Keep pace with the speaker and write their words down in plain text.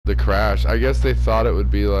The crash. I guess they thought it would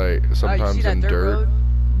be like sometimes in dirt,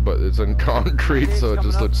 but it's in concrete, so it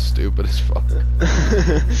just looks stupid as fuck.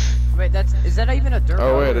 Wait, is that even a dirt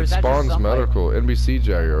road? Oh wait, it spawns medical. NBC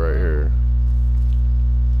Jagger right here.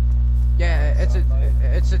 Yeah, it's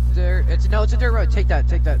a dirt road. Take that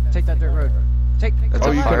dirt road.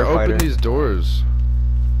 Oh, you can open these doors.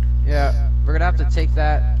 Yeah, we're gonna have to take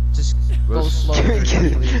that. Just go slow. You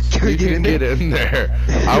can get in there.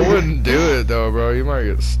 I wouldn't do it though, bro. You might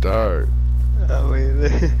get stuck. Oh wait,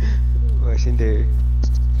 what's in there?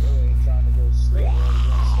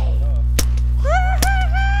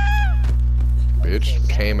 Bitch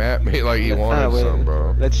came at me like he wanted some,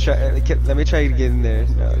 bro. Let's try. Let me try to get in there.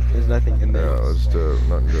 No, there's nothing in there. Yeah, let's do it.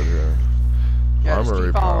 Nothing good here. Yeah,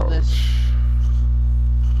 Armory pouch.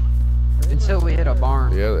 Until we hit a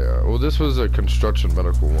barn. Yeah, they are. Well, this was a construction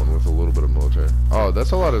medical one with a little bit of military. Oh,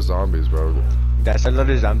 that's a lot of zombies, bro. That's a lot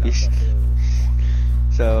of zombies.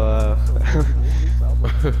 So,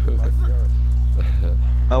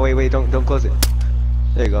 oh wait, don't close it.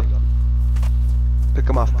 There you go. Pick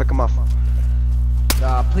him off.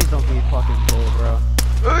 Please don't be a fucking hill, bro.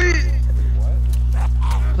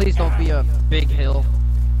 Please don't be a big hill.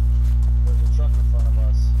 There's a truck in front of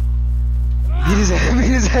us. Beat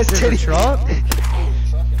his ass, Teddy. Truck?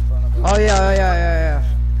 Oh yeah.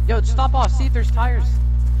 Yo, stop off. See if there's tires.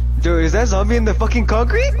 Dude, is that zombie in the fucking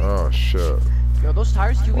concrete? Oh shit. Yo, those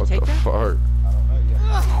tires. Can we take them? What the fuck?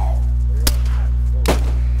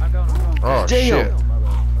 I'm going. Oh shit.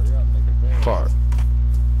 Fuck.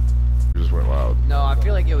 You just went loud. No, I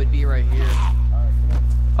feel like it would be right here.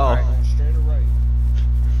 Oh. Straight or right?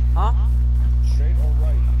 Huh? Straight or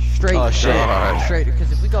right? Straight. Oh shit. Straight.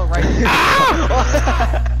 Because if we go right.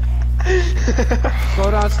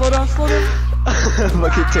 Slow down.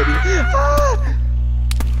 Look at Teddy.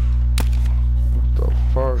 What the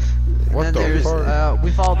fuck?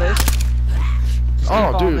 We follow this.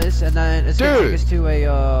 Oh, dude. This, and then it's gonna take us to a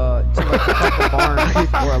couple barn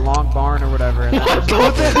or a long barn or whatever. And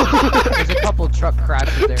there's a couple truck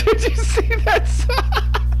crashes there. Did you see that sign?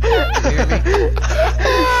 You hear me?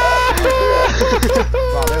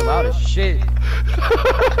 Wow, they're loud as shit.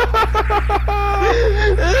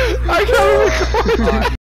 I can't record.